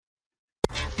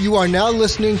You are now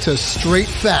listening to Straight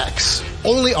Facts,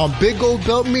 only on Big Gold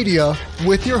Belt Media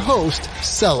with your host,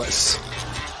 Celis.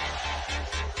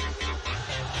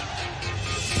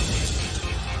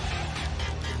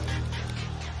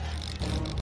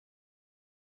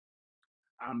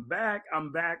 I'm back.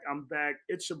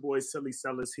 It's your boy Silly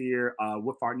Celis here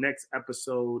with our next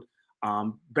episode.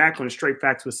 Back on the Straight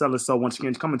Facts with Celis. So once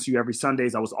again, coming to you every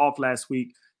Sundays. I was off last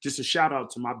week. Just a shout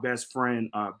out to my best friend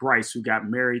Bryce, who got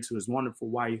married to his wonderful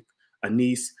wife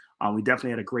Anise. We definitely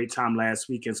had a great time last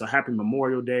weekend. So happy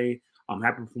Memorial Day.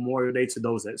 Happy Memorial Day to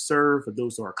those that serve, for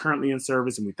those who are currently in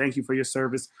service, and we thank you for your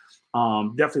service.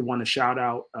 Definitely want to shout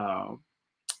out,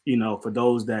 for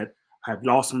those that have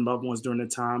lost some loved ones during the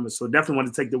time. So definitely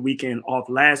want to take the weekend off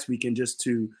last weekend just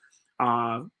to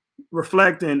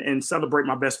reflect and celebrate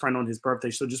my best friend on his birthday.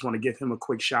 So just want to give him a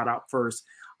quick shout out first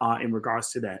in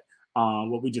regards to that.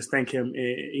 We just thank him,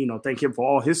 thank him for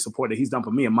all his support that he's done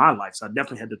for me in my life. So I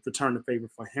definitely had to return the favor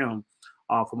for him,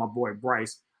 for my boy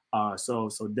Bryce. So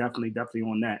definitely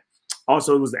on that.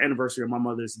 Also, it was the anniversary of my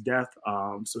mother's death.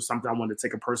 So something I wanted to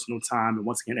take a personal time. And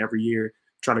once again, every year,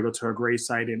 try to go to her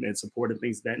gravesite and support and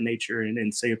things of that nature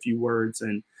and say a few words.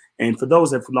 And for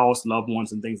those that have lost loved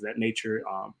ones and things of that nature,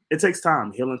 it takes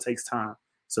time. Healing takes time.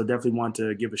 So definitely want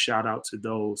to give a shout out to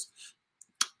those,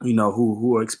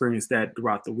 who experienced that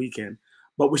throughout the weekend.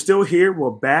 But we're still here. We're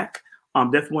back.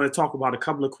 Definitely want to talk about a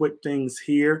couple of quick things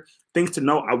here. Things to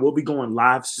know, I will be going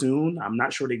live soon. I'm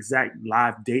not sure the exact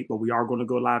live date, but we are going to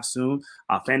go live soon.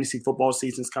 Fantasy football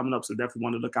season's coming up, so definitely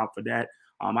want to look out for that.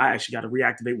 I actually got to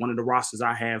reactivate one of the rosters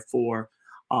I have for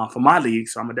my league,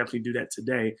 so I'm going to definitely do that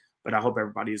today, but I hope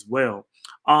everybody is well.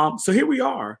 So here we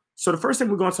are. So the first thing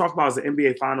we're going to talk about is the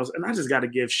NBA Finals, and I just got to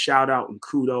give shout out and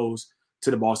kudos to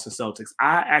the Boston Celtics.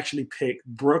 I actually picked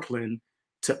Brooklyn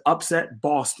to upset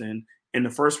Boston in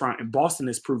the first round, and Boston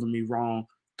has proven me wrong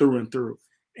through and through.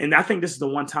 And I think this is the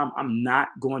one time I'm not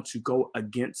going to go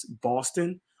against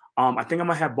Boston. I think I'm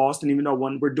going to have Boston, even though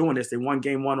when we're doing this, they won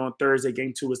game 1 on Thursday,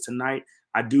 game 2 is tonight.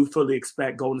 I do fully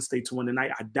expect Golden State to win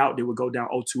tonight. I doubt they would go down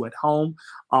 0-2 at home.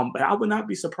 But I would not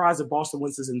be surprised if Boston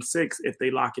wins this in 6 if they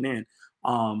lock it in.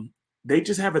 They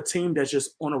just have a team that's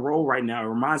just on a roll right now. It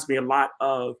reminds me a lot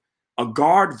of a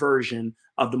guard version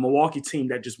of the Milwaukee team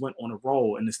that just went on a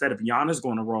roll. And instead of Giannis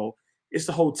going to roll, it's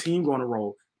the whole team going to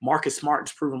roll. Marcus Smart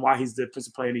is proving why he's the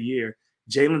defensive player of the year.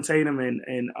 Jalen Tatum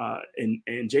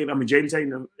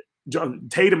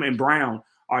Tatum and Brown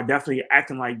are definitely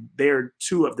acting like they're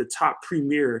two of the top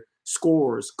premier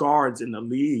scorers, guards in the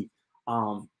league.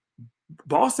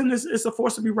 Boston is a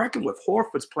force to be reckoned with.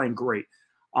 Horford's playing great.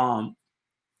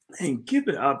 And give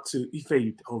it up to Ife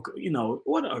Udoka.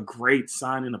 What a great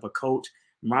signing of a coach.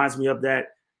 Reminds me of that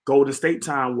Golden State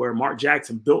time where Mark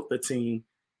Jackson built the team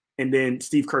and then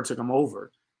Steve Kerr took him over.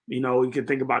 You can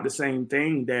think about the same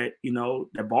thing that,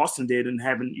 that Boston did and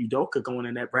having Udoka going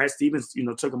in that. Brad Stevens,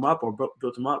 took him up or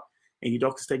built him up, and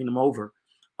Udoka's taking him over.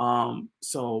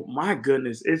 So my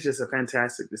goodness, it's just a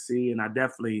fantastic to see, and I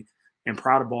definitely am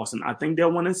proud of Boston. I think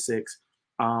they'll win in 6.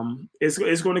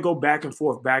 It's going to go back and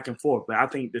forth, but I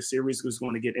think the series is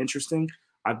going to get interesting.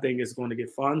 I think it's going to get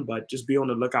fun, but just be on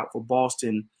the lookout for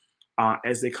Boston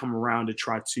as they come around to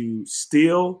try to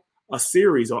steal a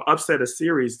series or upset a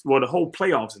series, the whole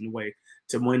playoffs in a way,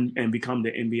 to win and become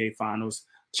the NBA Finals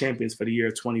champions for the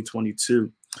year 2022.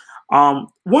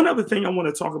 One other thing I want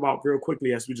to talk about real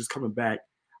quickly as we're just coming back,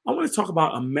 I want to talk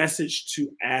about a message to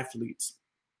athletes.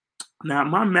 Now,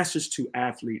 my message to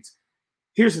athletes,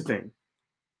 here's the thing.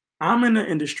 I'm in an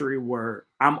industry where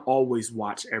I'm always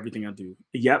watch everything I do.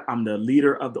 Yep, I'm the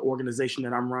leader of the organization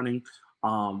that I'm running,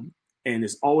 and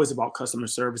it's always about customer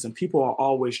service, and people are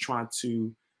always trying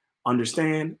to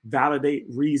understand, validate,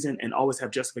 reason, and always have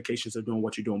justifications of doing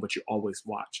what you're doing, but you always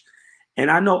watch. And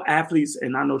I know athletes,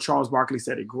 and I know Charles Barkley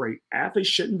said it great, athletes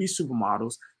shouldn't be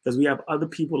supermodels because we have other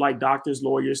people like doctors,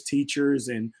 lawyers, teachers,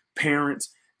 and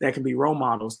parents that can be role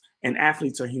models, and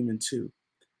athletes are human too.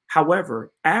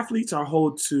 However, athletes are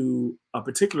held to a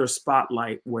particular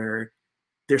spotlight where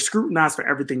they're scrutinized for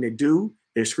everything they do.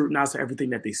 They're scrutinized for everything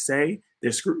that they say.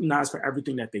 They're scrutinized for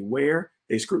everything that they wear.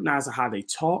 They're scrutinized for how they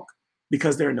talk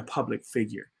because they're in the public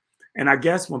figure. And I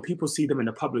guess when people see them in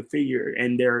the public figure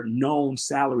and their known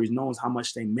salaries, knows how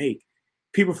much they make,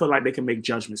 people feel like they can make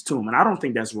judgments to them. And I don't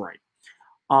think that's right.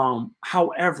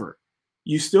 However,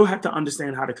 you still have to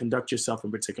understand how to conduct yourself in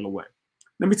a particular way.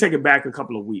 Let me take it back a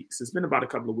couple of weeks. It's been about a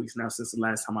couple of weeks now since the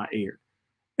last time I aired.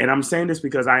 And I'm saying this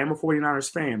because I am a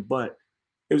 49ers fan, but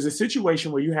it was a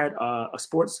situation where you had a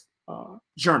sports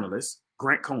journalist,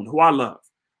 Grant Cohn, who I love.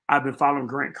 I've been following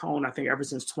Grant Cohn, I think, ever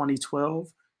since 2012,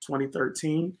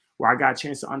 2013, where I got a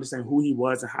chance to understand who he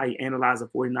was and how he analyzed the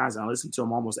 49ers. And I listen to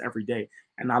him almost every day,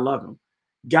 and I love him.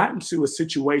 Got into a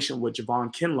situation with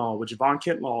Javon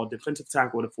Kinlaw, defensive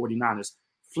tackle of the 49ers,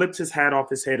 flipped his hat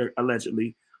off his head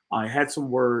allegedly, had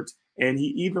some words, and he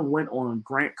even went on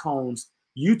Grant Cohn's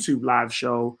YouTube live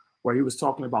show where he was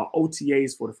talking about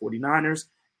OTAs for the 49ers,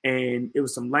 and it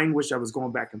was some language that was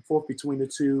going back and forth between the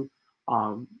two.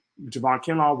 Javon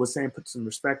Kinlaw was saying put some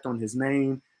respect on his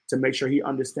name to make sure he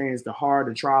understands the hard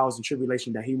and trials and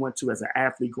tribulation that he went to as an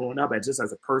athlete growing up, and just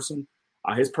as a person.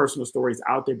 His personal story is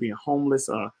out there, being homeless,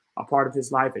 a part of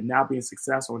his life, and now being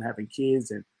successful and having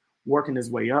kids and working his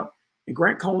way up. And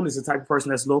Grant Cohn is the type of person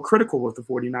that's a little critical with the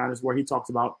 49ers, where he talks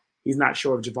about he's not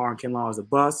sure if Javon Kinlaw is a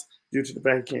bust due to the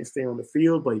fact he can't stay on the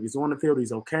field, but if he's on the field,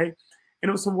 he's okay. And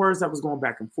it was some words that was going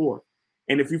back and forth.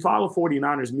 And if you follow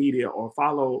 49ers media or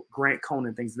follow Grant Cohn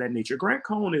and things of that nature, Grant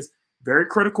Cohn is very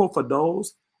critical for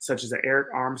those such as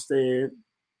Eric Armstead.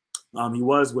 He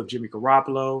was with Jimmy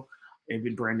Garoppolo,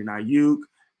 even Brandon Ayuk,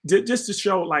 just to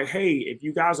show like, hey, if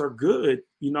you guys are good,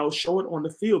 show it on the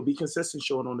field, be consistent,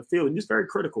 show it on the field. And just very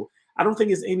critical. I don't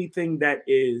think it's anything that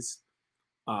is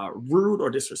rude or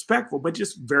disrespectful, but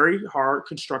just very hard,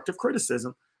 constructive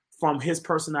criticism from his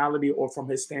personality or from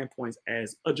his standpoints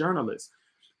as a journalist.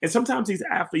 And sometimes these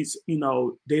athletes,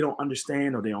 they don't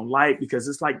understand or they don't like, because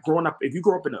it's like growing up. If you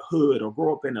grow up in a hood or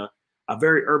grow up in a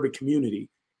very urban community,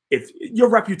 if your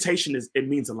reputation it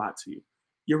means a lot to you.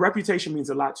 Your reputation means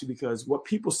a lot to you because what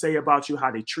people say about you,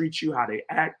 how they treat you, how they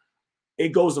act, it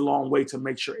goes a long way to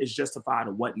make sure it's justified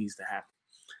of what needs to happen.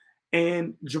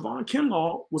 And Javon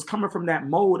Kinlaw was coming from that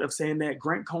mode of saying that,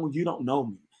 Grant Cohn, you don't know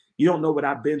me. You don't know what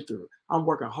I've been through. I'm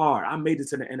working hard. I made it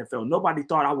to the NFL. Nobody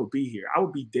thought I would be here. I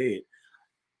would be dead.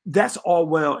 That's all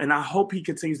well, and I hope he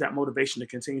continues that motivation to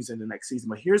continue in the next season.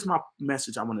 But here's my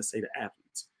message I want to say to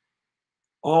athletes.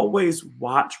 Always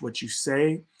watch what you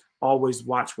say. Always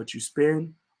watch what you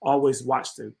spend. Always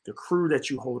watch the crew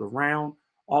that you hold around.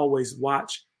 Always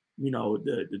watch,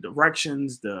 the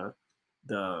directions, the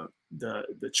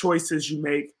choices you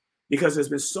make, because there's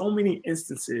been so many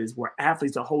instances where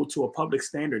athletes are held to a public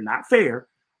standard, not fair,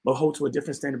 but hold to a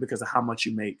different standard because of how much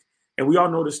you make. And we all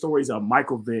know the stories of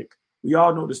Michael Vick. We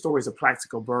all know the stories of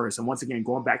Plaxico Burress. And once again,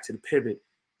 going back to the pivot,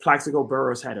 Plaxico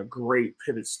Burress had a great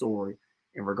pivot story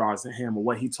in regards to him and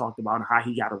what he talked about and how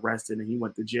he got arrested and he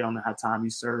went to jail and how time he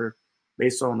served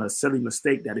based on a silly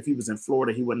mistake that if he was in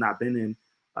Florida, he would not have been in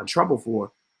trouble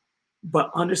for.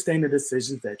 But understand the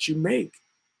decisions that you make.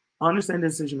 Understand the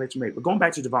decision that you make. But going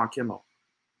back to Javon Kinlaw,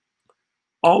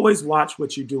 always watch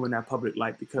what you do in that public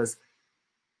life because,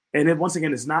 and then once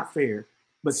again, it's not fair,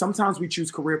 but sometimes we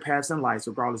choose career paths in life,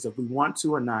 regardless if we want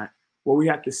to or not, where we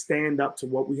have to stand up to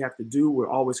what we have to do. We're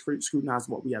always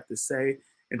scrutinizing what we have to say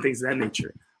and things of that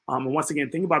nature. And once again,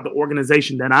 think about the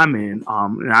organization that I'm in.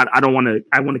 And I want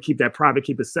to keep that private,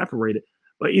 keep it separated.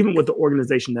 But even with the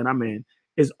organization that I'm in,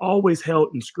 is always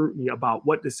held in scrutiny about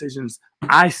what decisions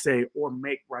I say or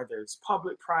make, whether it's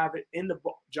public, private, in the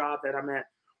job that I'm at,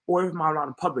 or if I'm out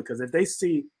in public. Because if they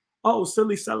see, oh,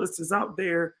 Silly Sellis is out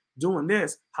there doing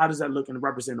this, how does that look and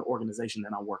represent the organization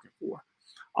that I'm working for?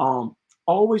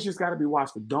 Always just got to be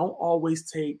watchful. Don't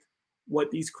always take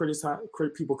what these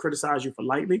people criticize you for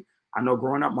lightly. I know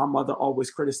growing up, my mother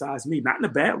always criticized me, not in a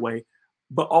bad way,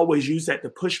 but always used that to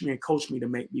push me and coach me to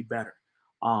make me better.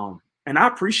 And I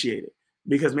appreciate it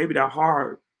because maybe that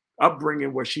hard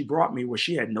upbringing where she brought me, where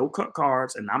she had no cut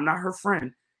cards and I'm not her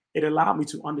friend, it allowed me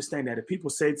to understand that if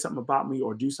people say something about me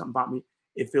or do something about me,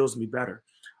 it feels me better.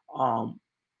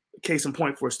 Case in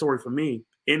point for a story for me,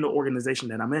 in the organization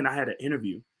that I'm in, I had an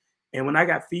interview. And when I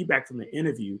got feedback from the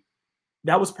interview,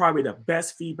 that was probably the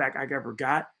best feedback I ever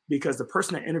got because the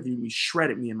person that interviewed me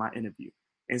shredded me in my interview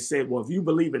and said, well, if you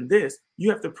believe in this,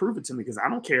 you have to prove it to me because I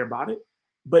don't care about it.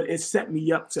 But it set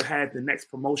me up to have the next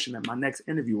promotion at my next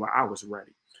interview where I was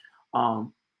ready.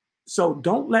 So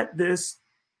don't let these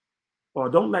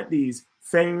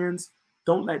fans,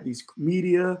 don't let these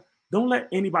media, don't let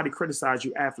anybody criticize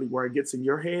you, athlete, where it gets in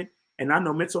your head. And I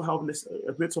know mental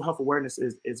health awareness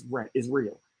is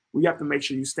real. We have to make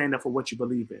sure you stand up for what you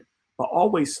believe in, but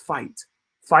always fight.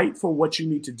 Fight for what you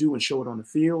need to do and show it on the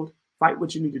field. Fight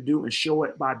what you need to do and show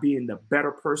it by being the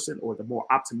better person or the more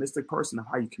optimistic person of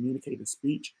how you communicate in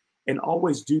speech. And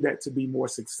always do that to be more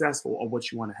successful of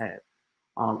what you want to have.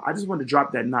 I just want to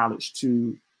drop that knowledge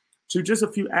to just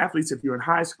a few athletes. If you're in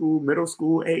high school, middle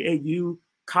school, AAU,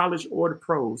 college, or the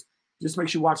pros, just make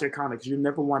sure you watch that content because you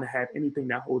never want to have anything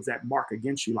that holds that mark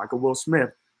against you, like a Will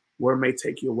Smith, where it may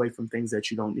take you away from things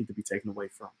that you don't need to be taken away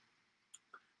from.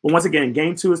 But once again,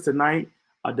 game 2 is tonight.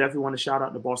 I definitely want to shout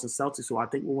out the Boston Celtics, who I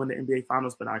think will win the NBA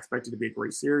Finals, but I expect it to be a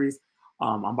great series.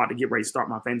 I'm about to get ready to start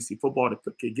my fantasy football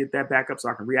to get that back up so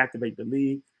I can reactivate the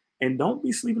league. And don't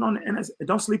be sleeping on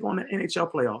don't sleep on the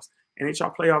NHL playoffs.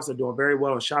 NHL playoffs are doing very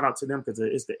well. And shout out to them because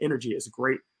it's the energy. It's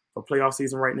great for playoff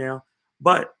season right now.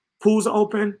 But pools are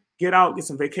open. Get out, get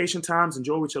some vacation times,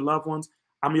 enjoy with your loved ones.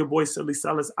 I'm your boy, Silly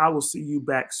Sellers. I will see you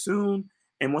back soon.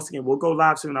 And once again, we'll go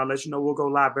live soon. I'll let you know we'll go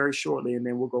live very shortly, and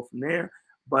then we'll go from there.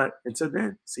 But until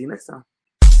then, see you next time.